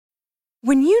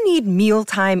When you need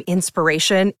mealtime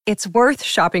inspiration, it's worth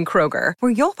shopping Kroger,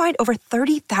 where you'll find over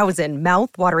 30,000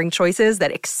 mouth-watering choices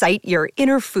that excite your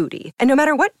inner foodie. And no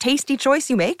matter what tasty choice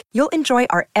you make, you'll enjoy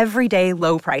our everyday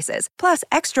low prices, plus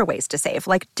extra ways to save,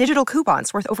 like digital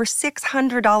coupons worth over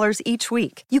 $600 each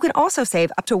week. You can also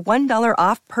save up to $1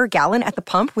 off per gallon at the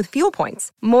pump with fuel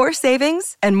points. More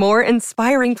savings and more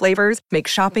inspiring flavors make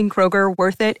shopping Kroger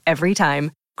worth it every time.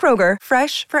 Kroger,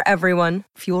 fresh for everyone.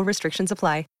 Fuel restrictions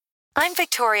apply. I'm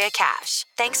Victoria Cash.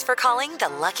 Thanks for calling the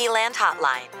Lucky Land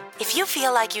Hotline. If you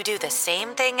feel like you do the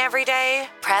same thing every day,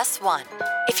 press 1.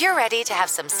 If you're ready to have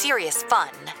some serious fun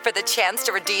for the chance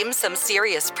to redeem some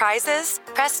serious prizes,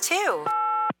 press 2.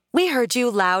 We heard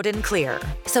you loud and clear.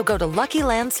 So go to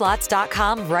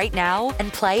LuckyLandSlots.com right now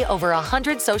and play over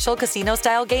 100 social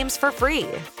casino-style games for free.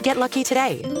 Get lucky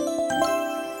today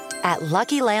at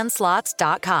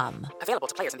LuckyLandSlots.com. Available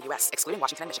to players in the U.S., excluding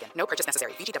Washington and Michigan. No purchase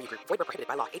necessary. VGW Group. Void where prohibited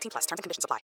by law. 18+. Terms and conditions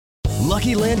apply.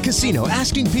 Lucky Land Casino,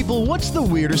 asking people, what's the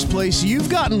weirdest place you've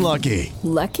gotten lucky?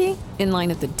 Lucky? In line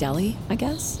at the deli, I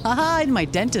guess? Aha, in my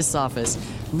dentist's office.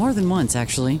 More than once,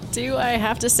 actually. Do I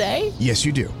have to say? Yes,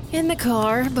 you do. In the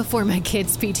car before my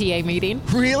kids' PTA meeting.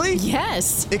 Really?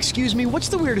 Yes. Excuse me, what's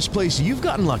the weirdest place you've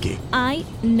gotten lucky? I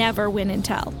never win and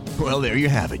tell. Well, there you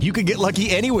have it. You can get lucky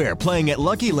anywhere, playing at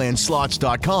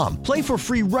LuckyLandSlots.com. Play for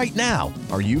free right now.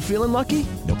 Are you feeling lucky?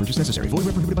 No purchase necessary. Void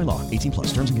where prohibited by law.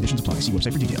 18+. Terms and conditions apply. See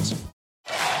website for details.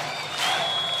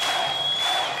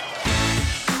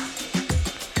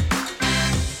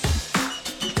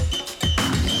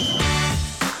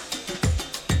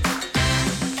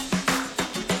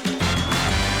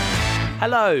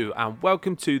 Hello and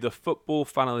welcome to the Football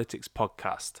Fanalytics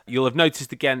podcast. You'll have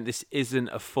noticed again this isn't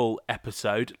a full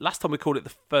episode. Last time we called it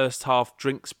the first half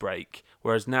drinks break,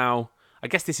 whereas now I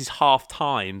guess this is half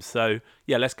time, so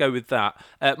yeah, let's go with that.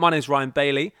 My name's Ryan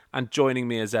Bailey, and joining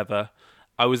me as ever,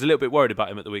 I was a little bit worried about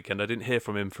him at the weekend. I didn't hear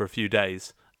from him for a few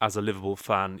days. As a Liverpool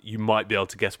fan, you might be able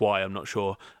to guess why, I'm not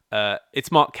sure.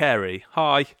 It's Mark Carey.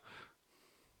 Hi.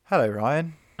 Hello,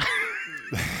 Ryan.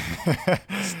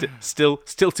 Still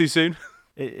too soon?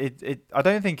 I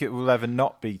don't think it will ever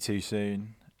not be too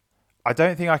soon. I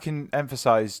don't think I can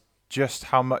emphasise just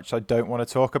how much I don't want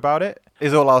to talk about it,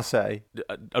 is all I'll say.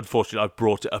 Unfortunately, I've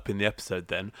brought it up in the episode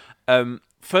then.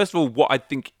 First of all, what I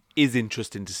think is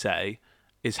interesting to say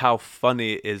is how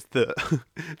funny it is that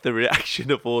the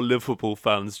reaction of all Liverpool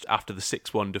fans after the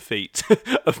 6-1 defeat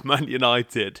of Man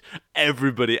United,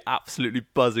 everybody absolutely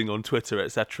buzzing on Twitter,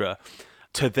 etc.,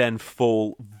 to then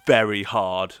fall very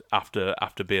hard after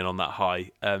being on that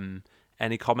high.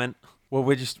 Any comment? Well,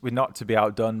 we're not to be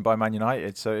outdone by Man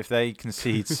United. So if they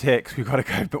concede 6, we've got to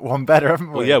go but one better,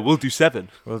 haven't we? Well, yeah, we'll do 7.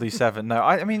 We'll do 7. No,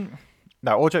 I mean,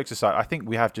 no. All jokes aside, I think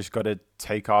we have just got to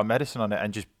take our medicine on it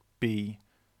and just be.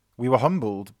 We were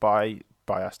humbled by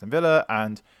Aston Villa,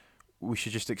 and we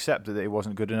should just accept that it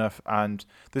wasn't good enough. And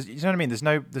you know what I mean?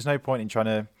 There's no point in trying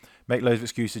to make loads of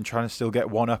excuses and trying to still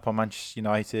get one up on Manchester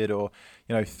United, or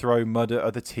throw mud at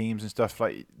other teams and stuff.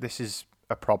 Like, this is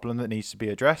a problem that needs to be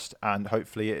addressed, and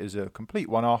hopefully it is a complete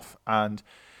one-off. And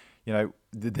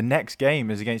the next game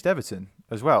is against Everton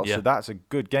as well, so that's a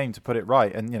good game to put it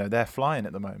right. And they're flying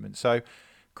at the moment, so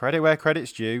credit where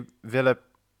credit's due. Villa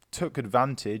took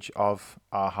advantage of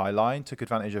our high line, took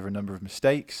advantage of a number of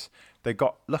mistakes. They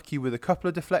got lucky with a couple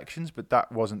of deflections, but that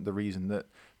wasn't the reason that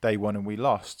they won and we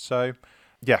lost. So,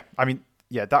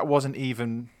 that wasn't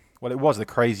even. Well, it was the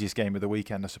craziest game of the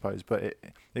weekend, I suppose, but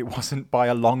it wasn't by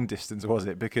a long distance, was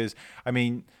it? Because,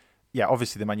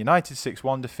 obviously the Man United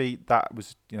 6-1 defeat, that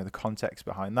was, the context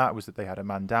behind that was that they had a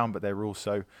man down, but they were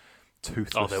also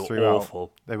toothless throughout. They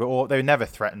were awful. They were never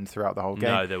threatened throughout the whole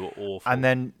game. No, they were awful. And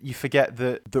then you forget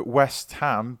that West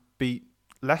Ham beat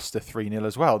Leicester 3-0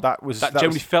 as well. That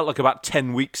generally felt like about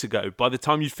 10 weeks ago. By the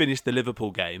time you finished the Liverpool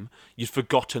game, you'd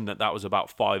forgotten that was about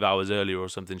 5 hours earlier or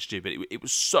something stupid. It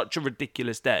was such a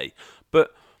ridiculous day.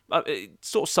 But it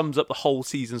sort of sums up the whole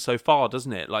season so far,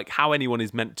 doesn't it? Like, how anyone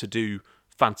is meant to do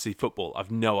fantasy football, I've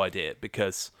no idea,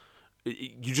 because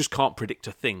you just can't predict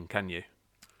a thing, can you?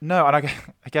 No, and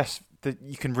I guess that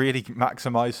you can really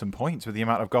maximise some points with the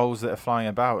amount of goals that are flying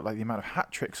about, like the amount of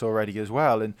hat-tricks already as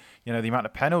well, and the amount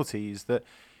of penalties, that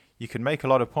you can make a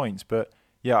lot of points. But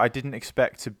yeah, I didn't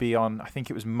expect to be on, I think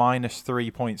it was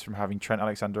 -3 points from having Trent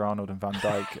Alexander-Arnold and Van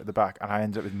Dijk at the back, and I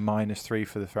ended up with -3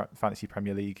 for the Fantasy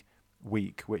Premier League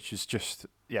week, which is just,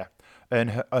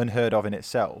 unheard of in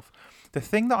itself. The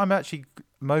thing that I'm actually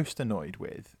most annoyed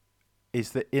with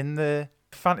is that in the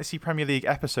Fantasy Premier League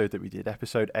episode that we did,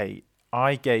 episode 8,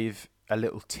 I gave a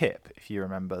little tip, if you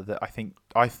remember, that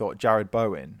I thought Jared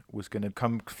Bowen was going to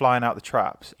come flying out the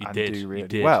traps and do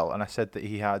really well. And I said that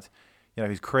he had,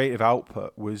 his creative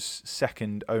output was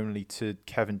second only to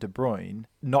Kevin De Bruyne,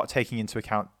 not taking into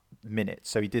account minutes.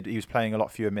 So he was playing a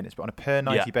lot fewer minutes, but on a per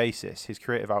 90 basis, his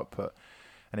creative output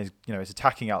and his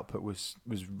attacking output was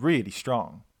really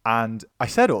strong. And I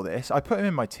said all this, I put him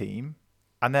in my team,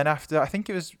 and then after, I think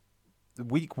it was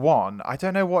week 1, I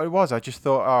don't know what it was, I just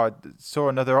thought, I saw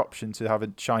another option to have a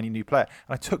shiny new player,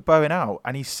 and I took Bowen out,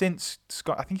 and he's since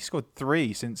I think he scored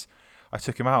 3 since I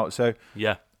took him out. So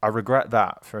yeah, I regret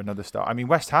that for another start. I mean,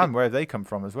 West Ham, where have they come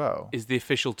from as well? Is the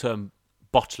official term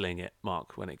bottling it,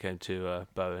 Mark, when it came to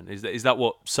Bowen? Is that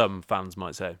what some fans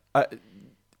might say?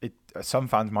 Some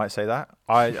fans might say that.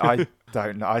 I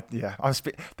don't know.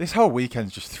 This whole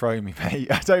weekend's just thrown me, mate.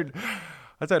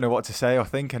 I don't know what to say or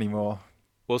think anymore.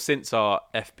 Well, since our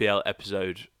FPL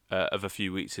episode of a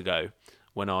few weeks ago,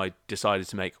 when I decided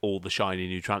to make all the shiny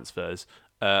new transfers,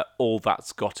 all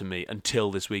that's gotten me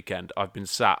until this weekend. I've been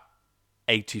sat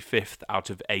 85th out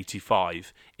of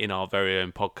 85 in our very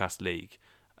own podcast league,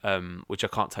 which I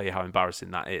can't tell you how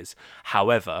embarrassing that is.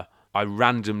 However, I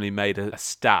randomly made a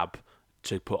stab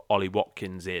to put Ollie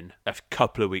Watkins in a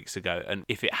couple of weeks ago, and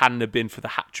if it hadn't have been for the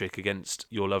hat-trick against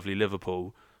your lovely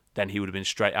Liverpool, then he would have been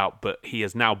straight out. But he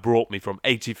has now brought me from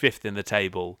 85th in the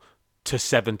table to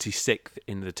 76th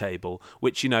in the table,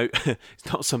 which, it's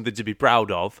not something to be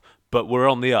proud of, but we're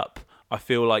on the up. I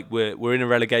feel like we're in a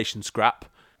relegation scrap.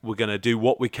 We're going to do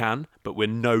what we can, but we're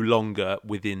no longer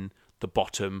within the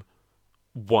bottom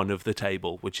one of the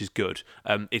table, which is good.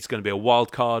 It's going to be a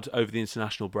wild card over the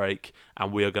international break,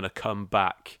 and we are going to come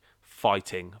back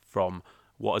fighting from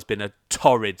what has been a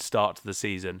torrid start to the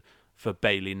season for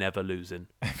Bailey never losing.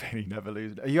 Bailey never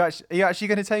losing. Are you actually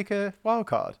going to take a wild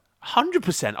card?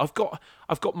 100%.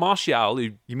 I've got Martial.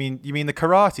 Who you mean the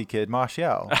Karate Kid,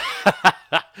 Martial?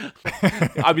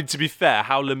 I mean, to be fair,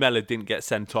 how Lamela didn't get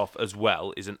sent off as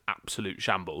well is an absolute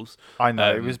shambles. I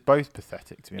know, it was both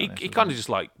pathetic, to be honest. He kind of just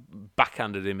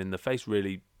backhanded him in the face,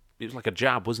 really. It was like a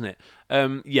jab, wasn't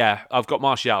it? Yeah, I've got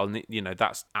Martial, and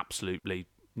that's absolutely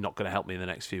not going to help me in the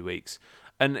next few weeks.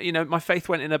 And, my faith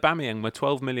went in Aubameyang, my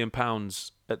 £12 million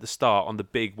at the start on the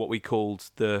big, what we called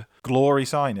the glory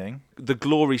signing. The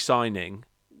glory signing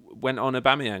went on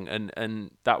Aubameyang,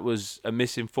 and that was a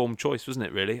misinformed choice, wasn't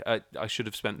it, really? I should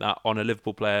have spent that on a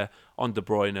Liverpool player, on De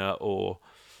Bruyne, or,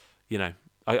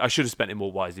 I should have spent it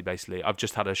more wisely, basically. I've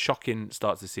just had a shocking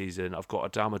start to the season. I've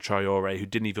got Adama Traore, who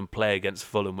didn't even play against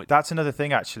Fulham. That's another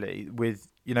thing, actually, with,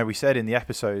 we said in the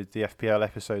episode, the FPL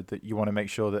episode, that you want to make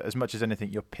sure that as much as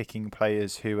anything, you're picking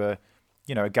players who are,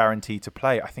 are guaranteed to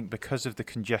play. I think because of the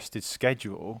congested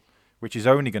schedule, which is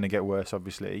only going to get worse,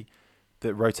 obviously,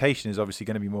 that rotation is obviously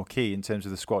going to be more key in terms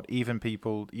of the squad. Even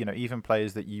people, even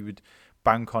players that you would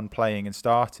bank on playing and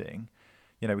starting.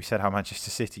 We said how Manchester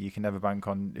City, you can never bank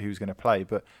on who's going to play.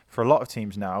 But for a lot of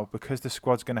teams now, because the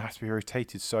squad's going to have to be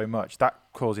rotated so much, that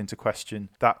calls into question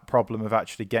that problem of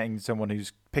actually getting someone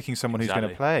who's who's going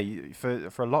to play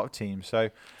for a lot of teams. So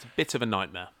it's a bit of a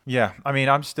nightmare. Yeah, I mean,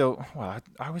 I'm still, I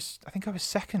think I was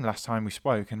second last time we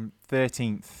spoke and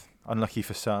 13th, unlucky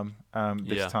for some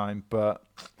this time. But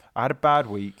I had a bad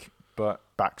week, but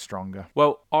back stronger.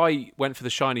 Well, I went for the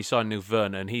shiny signing of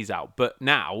Werner, and he's out. But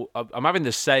now I'm having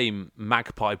the same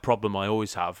magpie problem I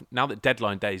always have. Now that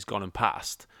deadline day's gone and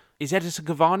passed, is Edinson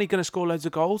Cavani going to score loads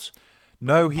of goals?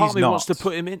 No, he's not. Part of me wants to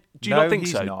put him in. Do you not think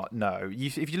so? No, he's not. No.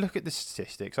 If you look at the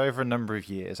statistics over a number of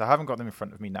years, I haven't got them in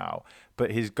front of me now,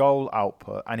 but his goal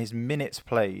output and his minutes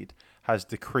played has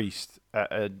decreased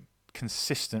at a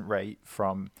consistent rate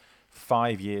from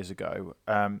 5 years ago.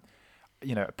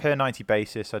 Per 90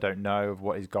 basis, I don't know of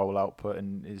what his goal output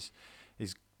and his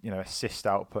assist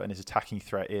output and his attacking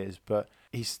threat is, but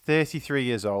he's 33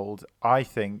 years old. I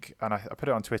think, and I put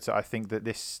it on Twitter, I think that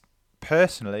this,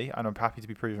 personally, and I'm happy to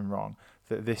be proven wrong,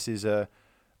 that this is a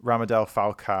Radamel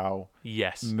Falcao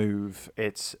move.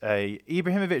 It's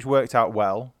Ibrahimovic worked out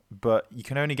well, but you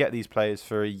can only get these players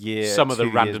for a year. Some of the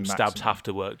random stabs have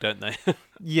to work, don't they?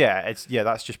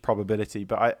 That's just probability,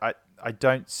 but I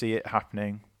don't see it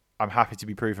happening. I'm happy to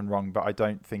be proven wrong, but I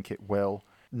don't think it will.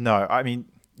 No, I mean,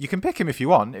 you can pick him if you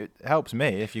want. It helps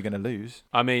me if you're going to lose.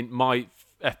 I mean, my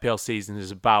FPL season is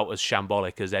about as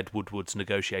shambolic as Ed Woodward's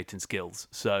negotiating skills.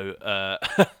 So,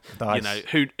 nice.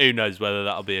 Who knows whether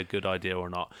that'll be a good idea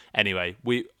or not. Anyway,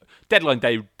 deadline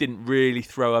day didn't really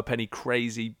throw up any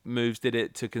crazy moves, did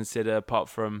it, to consider, apart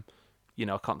from,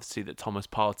 I can't see that Thomas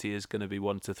Partey is going to be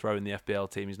one to throw in the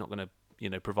FPL team. He's not going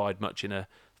to, provide much in a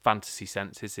fantasy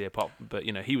sense, is he? But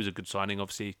he was a good signing,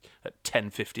 obviously at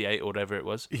 10.58 or whatever it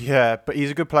was. Yeah, but he's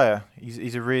a good player.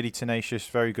 He's a really tenacious,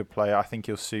 very good player. I think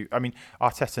he'll suit. I mean,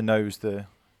 Arteta knows the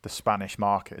Spanish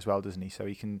market as well, doesn't he? So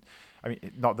he can. I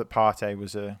mean, not that Partey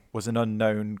was an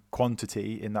unknown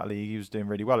quantity in that league. He was doing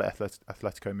really well at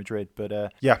Atletico Madrid.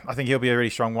 But yeah, I think he'll be a really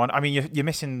strong one. I mean, you're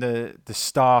missing the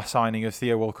star signing of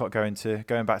Theo Walcott going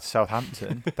back to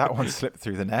Southampton. That one slipped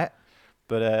through the net.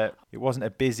 But it wasn't a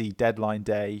busy deadline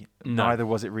day. No. Neither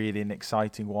was it really an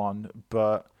exciting one.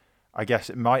 But I guess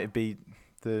it might be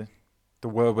the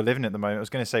world we're living in at the moment. I was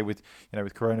going to say with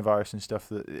coronavirus and stuff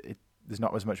that there's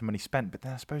not as much money spent, but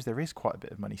then I suppose there is quite a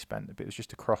bit of money spent. But it was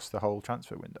just across the whole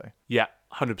transfer window. Yeah,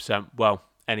 100%. Well,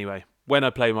 anyway, when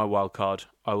I play my wild card,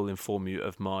 I will inform you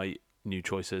of my new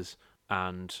choices.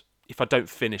 And if I don't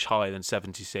finish higher than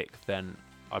 76th, then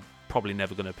I'm probably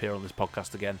never going to appear on this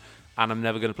podcast again. And I'm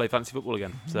never going to play fantasy football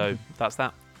again. So that's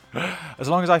that. As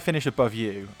long as I finish above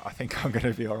you, I think I'm going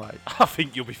to be all right. I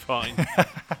think you'll be fine.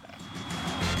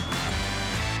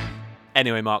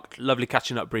 Anyway, Mark, lovely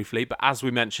catching up briefly. But as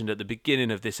we mentioned at the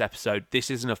beginning of this episode,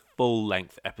 this isn't a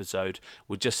full-length episode.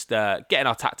 We're just getting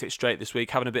our tactics straight this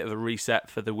week, having a bit of a reset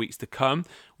for the weeks to come.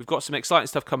 We've got some exciting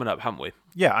stuff coming up, haven't we?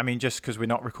 Yeah, I mean, just because we're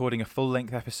not recording a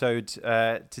full-length episode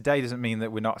today doesn't mean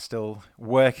that we're not still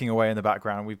working away in the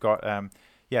background. We've got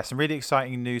some really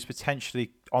exciting news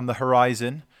potentially on the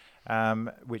horizon,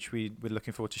 which we're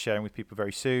looking forward to sharing with people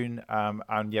very soon.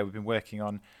 And yeah, we've been working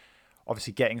on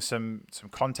obviously getting some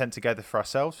content together for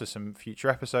ourselves for some future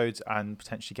episodes and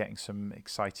potentially getting some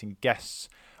exciting guests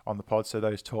on the pod. So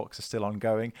those talks are still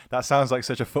ongoing. That sounds like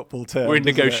such a football term. We're in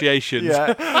negotiations.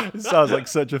 Yeah, it sounds like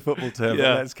such a football term.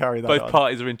 Yeah. But let's carry that on. Both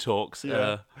parties are in talks.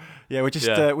 Yeah, we're just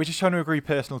trying to agree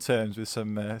personal terms with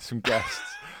some guests.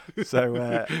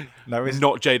 So no, it's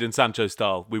not Jadon Sancho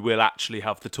style. We will actually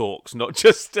have the talks, not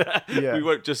just we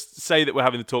won't just say that we're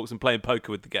having the talks and playing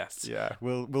poker with the guests. Yeah,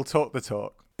 we'll talk the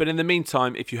talk. But in the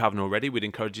meantime, if you haven't already, we'd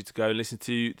encourage you to go and listen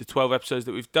to the 12 episodes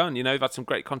that we've done. You know, we've had some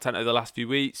great content over the last few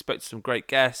weeks, spoke to some great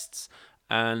guests,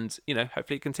 and, you know,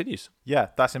 hopefully it continues. Yeah,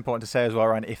 that's important to say as well,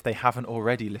 Ryan, if they haven't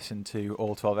already listened to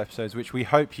all 12 episodes, which we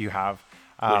hope you have.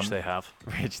 Which they have.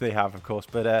 Which they have, of course.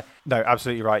 But no,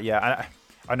 absolutely right, yeah.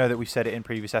 I know that we've said it in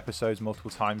previous episodes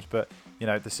multiple times, but, you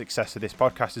know, the success of this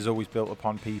podcast is always built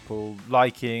upon people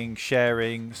liking,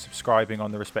 sharing, subscribing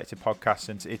on the respective podcasts,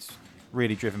 and it's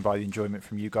really driven by the enjoyment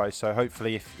from you guys. So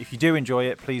hopefully if you do enjoy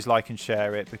it, please like and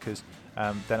share it, because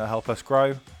then it'll help us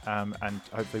grow, and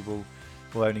hopefully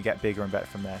we'll only get bigger and better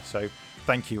from there. So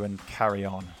thank you and carry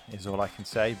on is all I can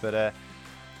say. But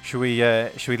should we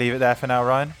leave it there for now,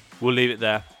 Ryan? We'll leave it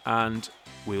there, and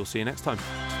we'll see you next time.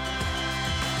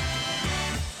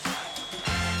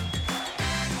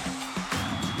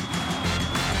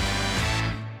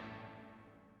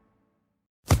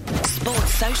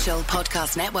 Sports Social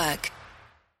Podcast Network.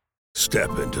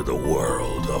 Step into the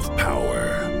world of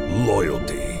power,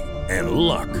 loyalty, and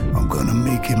luck. I'm gonna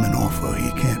make him an offer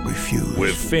he can't refuse.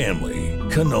 With family,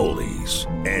 cannolis,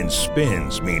 and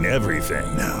spins mean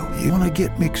everything. Now, you wanna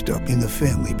get mixed up in the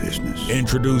family business.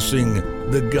 Introducing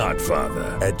The Godfather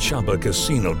at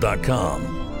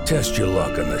ChumbaCasino.com. Test your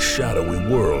luck in the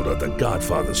shadowy world of The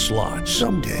Godfather slot.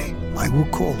 Someday, I will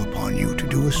call upon you to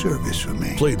do a service for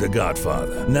me. Play The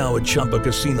Godfather now at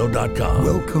ChumbaCasino.com.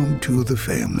 Welcome to the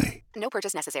family. No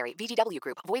purchase necessary. VGW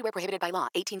Group. Void where prohibited by law.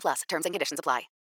 18+. Terms and conditions apply.